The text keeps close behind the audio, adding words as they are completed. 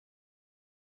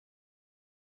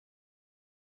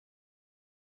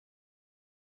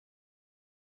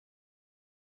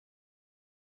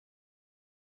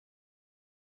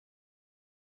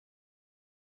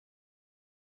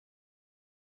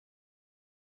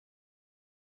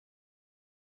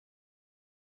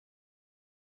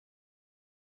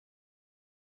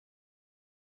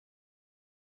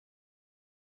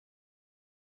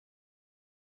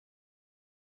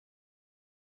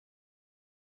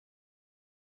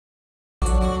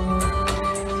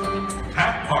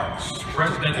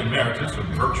Emeritus of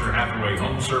Berkshire Hathaway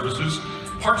Home Services,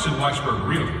 Parks and Weisberg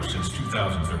Realtor since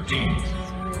 2013,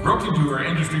 broke into her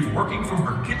industry working from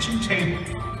her kitchen table.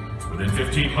 Within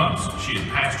 15 months, she had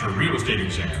passed her real estate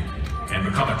exam and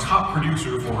become a top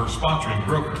producer for her sponsoring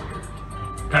broker.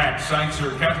 Pat cites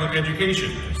her Catholic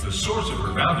education as the source of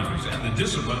her values and the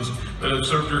disciplines that have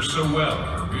served her so well in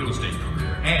her real estate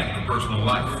career and her personal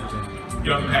life.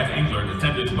 Young Pat Englert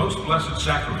attended Most Blessed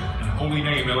Sacrament and Holy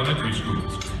Name elementary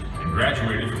schools and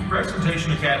graduated from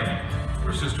Presentation Academy,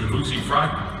 where Sister Lucy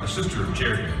Freiberg, a sister of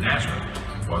Charity of Nazareth,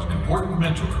 was an important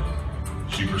mentor.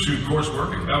 She pursued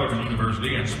coursework at Bellarmine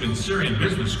University and Spencerian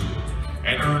Business School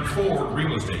and earned 4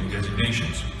 real estate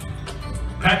designations.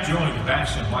 Pat joined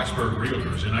Bass and Weisberg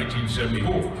Realtors in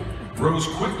 1974, rose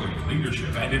quickly in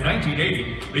leadership, and in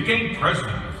 1980 became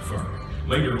president of the firm,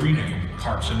 later renamed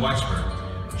Parks and Weisberg.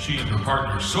 She and her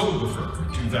partner sold the firm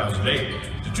in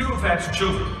 2008 to 2 of Pat's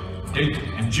children, David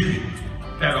and Judy.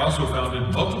 Pat also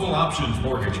founded Multiple Options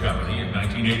Mortgage Company in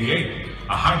 1988,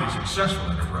 a highly successful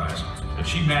enterprise that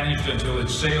she managed until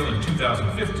its sale in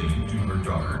 2015 to her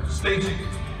daughter, Stacy.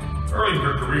 Early in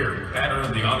her career, Pat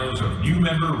earned the honors of New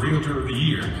Member Realtor of the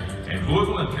Year and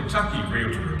Louisville and Kentucky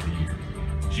Realtor of the Year.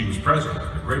 She was president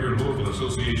of the Greater Louisville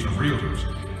Association of Realtors.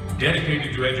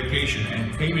 Dedicated to education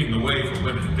and paving the way for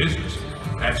women in business,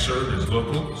 Pat served as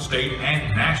local, state,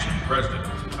 and national president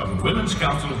of the Women's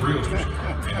Council of Realtors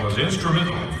and was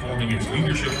instrumental in forming its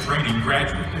leadership training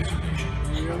graduate designation.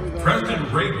 President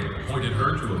Reagan appointed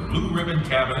her to a Blue Ribbon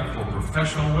Cabinet for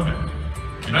Professional Women.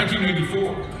 In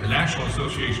 1984, the National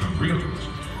Association of Realtors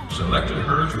selected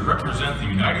her to represent the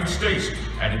United States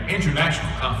at an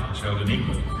international conference held in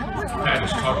England. Pat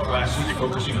has taught classes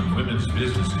focusing on women's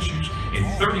business issues in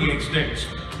 38 states,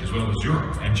 as well as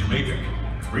Europe and Jamaica.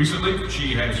 Recently,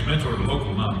 she has mentored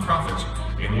local nonprofits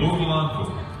in Louisville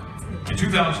Encore. In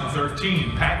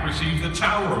 2013, Pat received the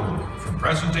Tower Award from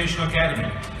Presentation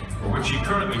Academy, for which she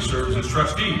currently serves as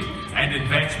trustee and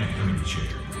advancement committee chair.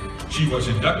 She was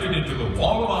inducted into the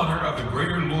Wall of Honor of the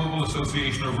Greater Louisville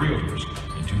Association of Realtors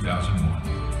in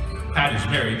 2001. Pat is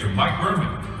married to Mike Berman,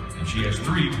 and she has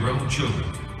 3 grown children,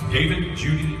 David,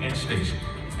 Judy, and Stacy,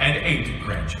 and 8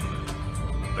 grandchildren.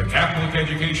 The Catholic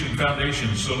Education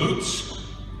Foundation salutes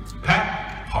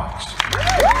Pat Parks.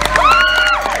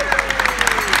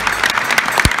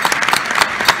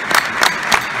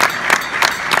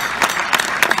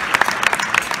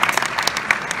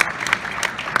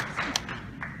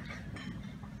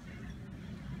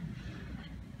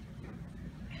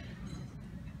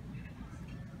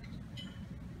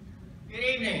 Good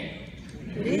evening.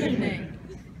 Good evening.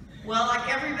 Well, like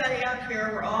everybody up here,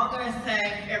 we're all going to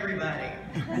thank everybody.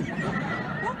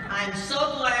 I'm so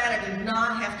glad I did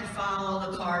not have to follow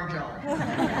the car job.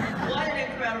 What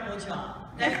an incredible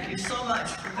job. Thank you so much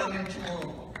for coming to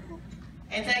Louisville.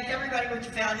 And thank everybody with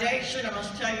the foundation. I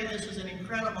must tell you, this is an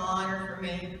incredible honor for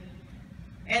me.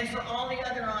 And for all the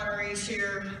other honorees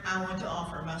here, I want to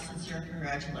offer my sincere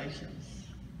congratulations.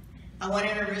 I want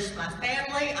to introduce my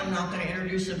family. I'm not going to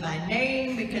introduce them by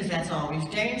name because that's always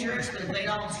dangerous, but if they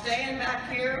don't stand back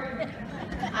here,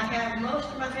 I have most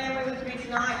of my family with me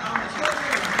tonight, all my children.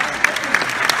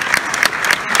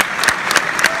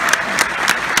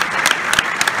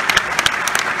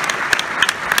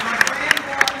 My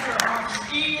grandboys are off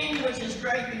skiing, which is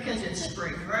great because it's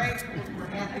spring break. We're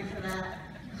happy for that.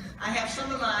 I have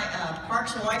some of my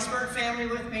Parks and Weisberg family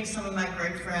with me, some of my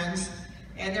great friends.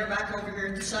 And they're back over here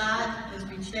at the side as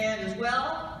we stand as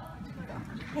well.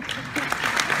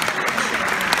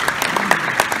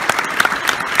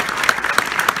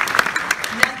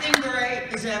 Nothing great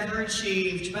is ever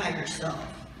achieved by yourself.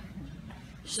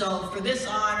 So for this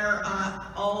honor,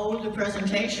 I owe the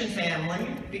Presentation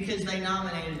family because they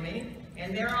nominated me.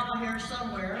 And they're all here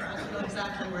somewhere. I don't know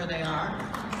exactly where they are.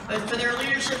 But for their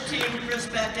leadership team, Chris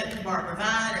Beckett, Barbara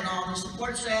Vine, and all the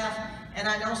support staff, and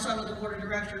I know some of the board of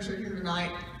directors are here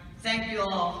tonight. Thank you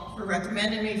all for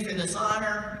recommending me for this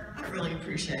honor. I really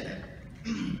appreciate it.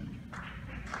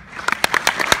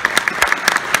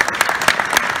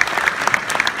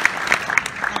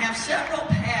 I have several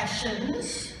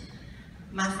passions.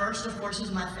 My first, of course,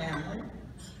 is my family.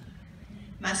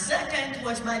 My second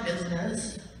was my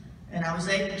business, and I was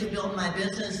able to build my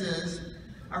businesses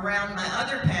around my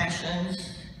other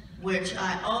passions, which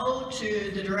I owe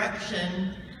to the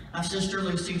direction of Sister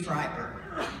Lucy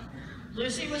Freiberg.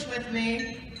 Lucy was with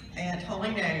me at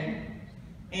Holy Name,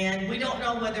 and we don't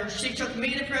know whether she took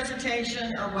me to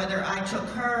Presentation or whether I took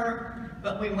her,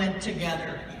 but we went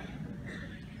together.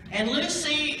 And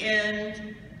Lucy,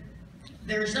 and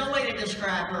there's no way to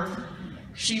describe her,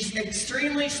 she's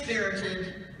extremely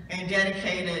spirited and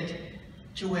dedicated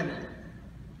to women.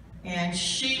 and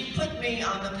she put me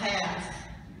on the path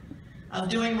of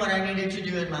doing what I needed to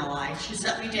do in my life. She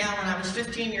set me down when I was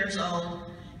 15 years old,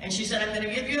 and she said, I'm going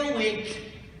to give you a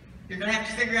week. You're going to have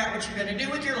to figure out what you're going to do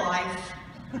with your life.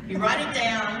 You write it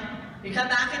down, you come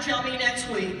back and tell me next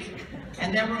week,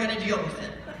 and then we're going to deal with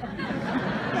it.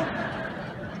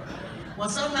 Well,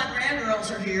 some of my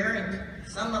grandgirls are here, and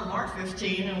some of them are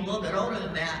 15 and a little bit older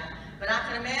than that. But I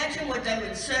can imagine what they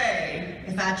would say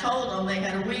if I told them they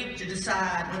had a week to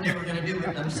decide what they were going to do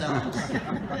with themselves.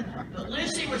 But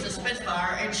Lucy was a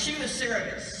Spitfire, and she was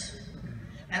serious.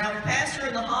 And I would pass her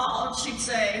in the hall, and she'd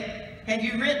say, have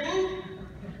you written?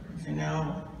 I said,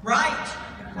 no. Write.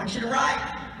 I want you to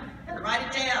write. And write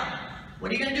it down. What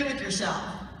are you going to do with yourself?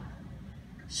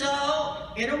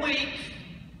 So, in a week,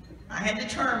 I had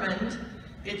determined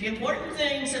that the important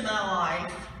things in my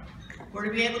life were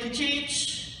to be able to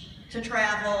teach, to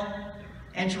travel,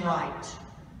 and to write.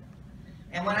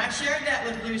 And when I shared that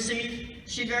with Lucy,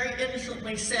 she very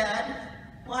innocently said,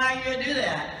 well, how are you going to do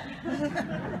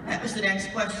that? That was the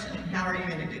next question. How are you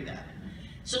going to do that?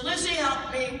 So Lucy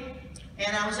helped me,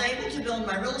 and I was able to build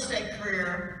my real estate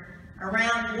career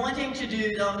around wanting to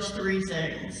do those three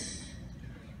things.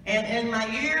 And in my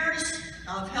years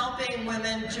of helping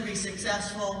women to be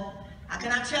successful, I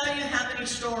cannot tell you how many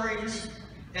stories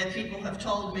that people have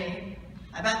told me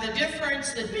about the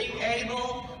difference that being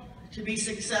able to be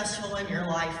successful in your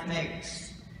life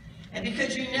makes. And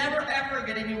because you never ever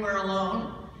get anywhere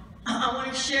alone, I want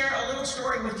to share a little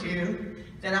story with you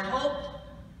that I hope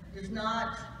does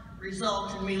not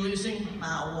result in me losing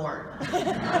my award.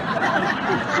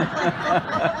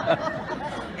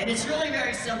 And it's really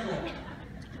very simple.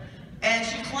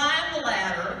 As you climb the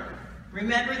ladder,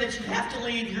 remember that you have to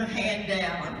leave your hand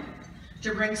down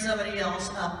to bring somebody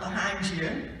else up behind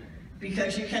you,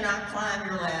 because you cannot climb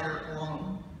your ladder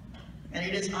alone. And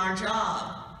it is our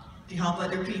job to help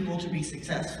other people to be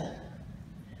successful.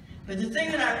 But the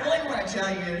thing that I really want to tell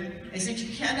you is that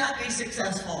you cannot be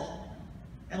successful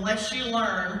unless you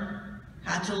learn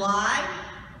how to lie,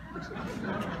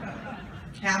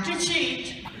 how to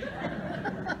cheat,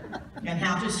 and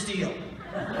how to steal.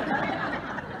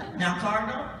 Now,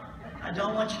 Cardinal, I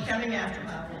don't want you coming after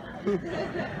my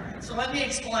award. So let me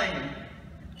explain.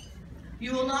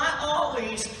 You will not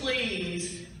always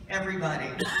please everybody.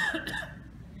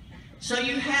 So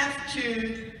you have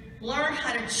to learn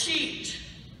how to cheat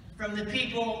from the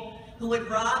people who would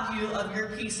rob you of your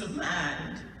peace of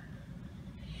mind.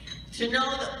 To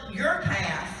know that your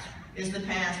path is the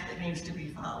path that needs to be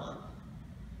followed.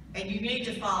 And you need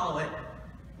to follow it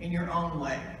in your own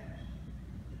way.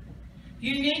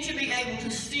 You need to be able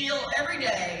to steal every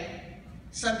day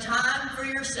some time for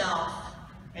yourself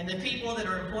and the people that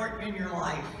are important in your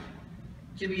life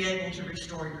to be able to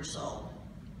restore your soul.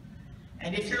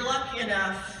 And if you're lucky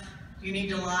enough, you need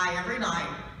to lie every night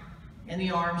in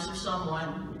the arms of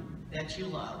someone that you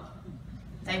love.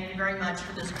 Thank you very much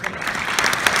for this privilege.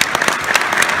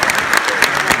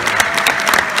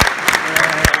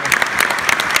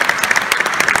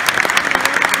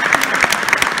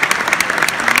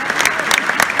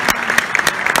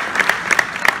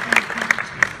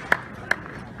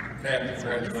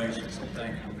 Congratulations, and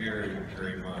thank you very,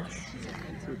 very much.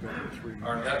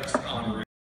 Our next honoree